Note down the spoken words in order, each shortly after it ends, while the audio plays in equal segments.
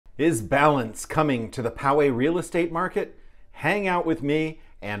Is balance coming to the Poway real estate market? Hang out with me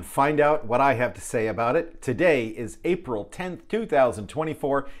and find out what I have to say about it. Today is April 10th,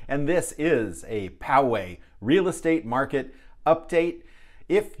 2024, and this is a Poway real estate market update.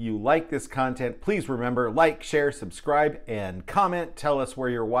 If you like this content, please remember, like, share, subscribe, and comment. Tell us where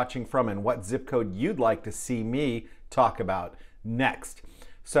you're watching from and what zip code you'd like to see me talk about next.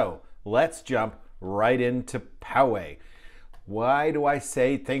 So let's jump right into Poway. Why do I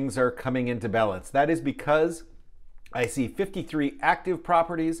say things are coming into balance? That is because I see 53 active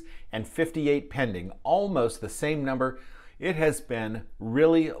properties and 58 pending, almost the same number. It has been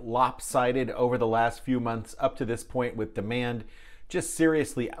really lopsided over the last few months up to this point, with demand just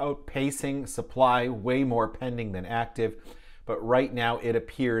seriously outpacing supply, way more pending than active. But right now it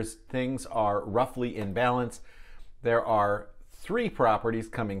appears things are roughly in balance. There are 3 properties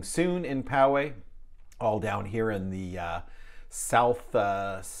coming soon in Poway, all down here in the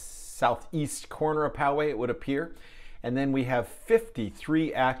southeast corner of Poway, it would appear. And then we have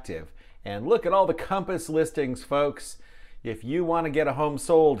 53 active. And look at all the Compass listings, folks. If you want to get a home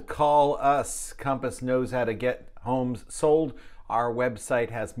sold, call us. Compass knows how to get homes sold. Our website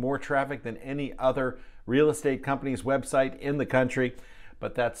has more traffic than any other real estate company's website in the country,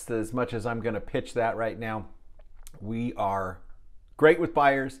 but that's as much as I'm going to pitch that right now. We are great with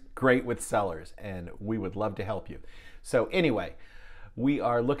buyers, great with sellers, and we would love to help you. So anyway, we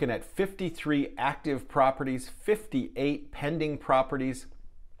are looking at 53 active properties, 58 pending properties,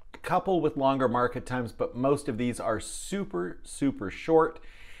 a couple with longer market times, but most of these are super short.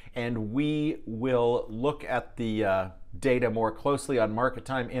 And we will look at the data more closely on market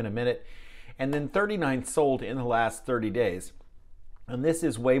time in a minute. And then 39 sold in the last 30 days. And this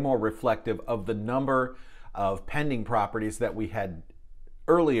is way more reflective of the number of pending properties that we had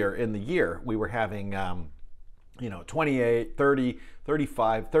earlier in the year. We were having 28, 30,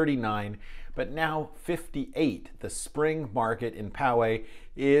 35, 39, but now 58. The spring market in Poway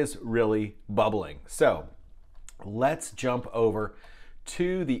is really bubbling. So let's jump over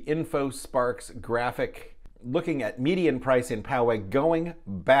to the InfoSparks graphic, looking at median price in Poway going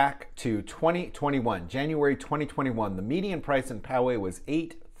back to 2021, January 2021. The median price in Poway was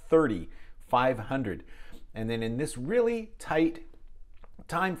 $830,500. And then in this really tight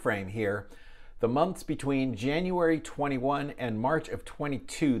time frame here, the months between January 21 and March of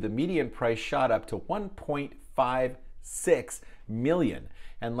 22, the median price shot up to $1.56 million.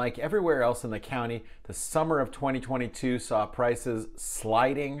 And like everywhere else in the county, the summer of 2022 saw prices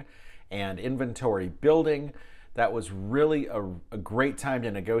sliding and inventory building. That was really a great time to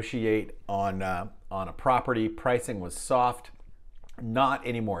negotiate on a property. Pricing was soft, not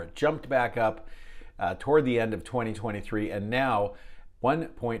anymore. It jumped back up toward the end of 2023, and now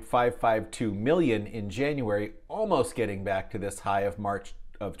 $1.552 million in January, almost getting back to this high of March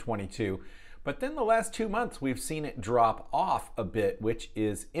of 22. But then the last 2 months, we've seen it drop off a bit, which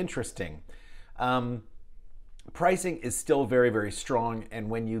is interesting. Pricing is still very strong. And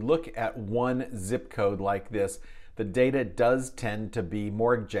when you look at one zip code like this, the data does tend to be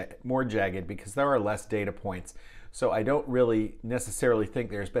more jagged because there are less data points. So I don't really necessarily think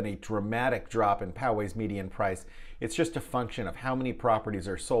there's been a dramatic drop in Poway's median price. It's just a function of how many properties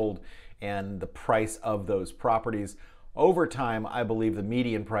are sold and the price of those properties. Over time, I believe the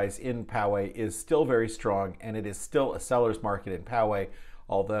median price in Poway is still very strong, and it is still a seller's market in Poway,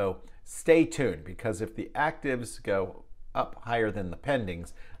 although stay tuned, because if the actives go up higher than the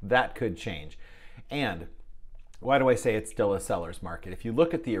pendings, that could change. And why do I say it's still a seller's market? If you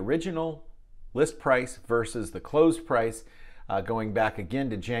look at the original list price versus the closed price, going back again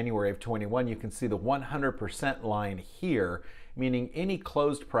to January of 21, you can see the 100% line here, meaning any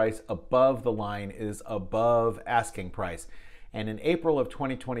closed price above the line is above asking price. And in April of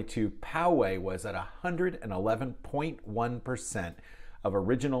 2022, Poway was at 111.1% of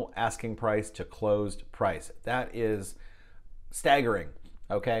original asking price to closed price. That is staggering,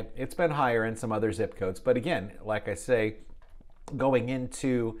 okay? It's been higher in some other zip codes, but again, like I say, going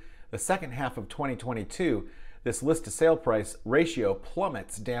into the second half of 2022, this list to sale price ratio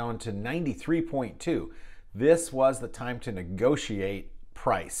plummets down to 93.2. This was the time to negotiate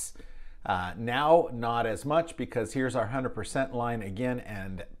price. Now, not as much, because here's our 100% line again,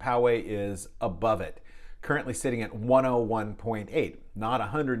 and Poway is above it. Currently sitting at 101.8. Not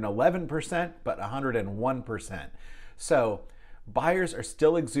 111%, but 101%. So buyers are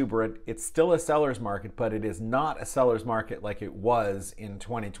still exuberant. It's still a seller's market, but it is not a seller's market like it was in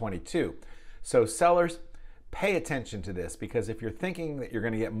 2022. So sellers, pay attention to this, because if you're thinking that you're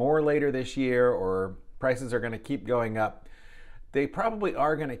going to get more later this year or prices are going to keep going up, they probably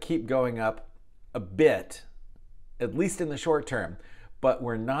are going to keep going up a bit, at least in the short term. but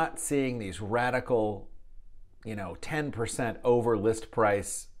we're not seeing these radical, 10% over list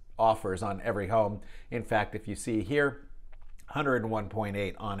price offers on every home. In fact, if you see here,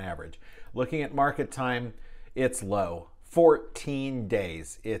 101.8 on average. Looking at market time, it's low. 14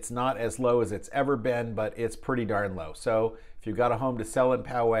 days. It's not as low as it's ever been, but it's pretty darn low. So if you've got a home to sell in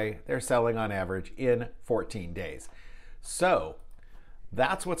Poway, they're selling on average in 14 days. So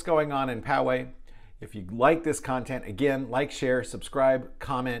that's what's going on in Poway. If you like this content, again, like, share, subscribe,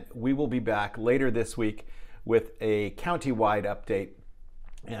 comment. We will be back later this week with a county-wide update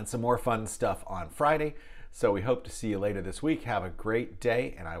and some more fun stuff on Friday. So we hope to see you later this week. Have a great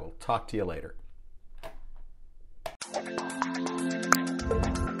day, and I will talk to you later.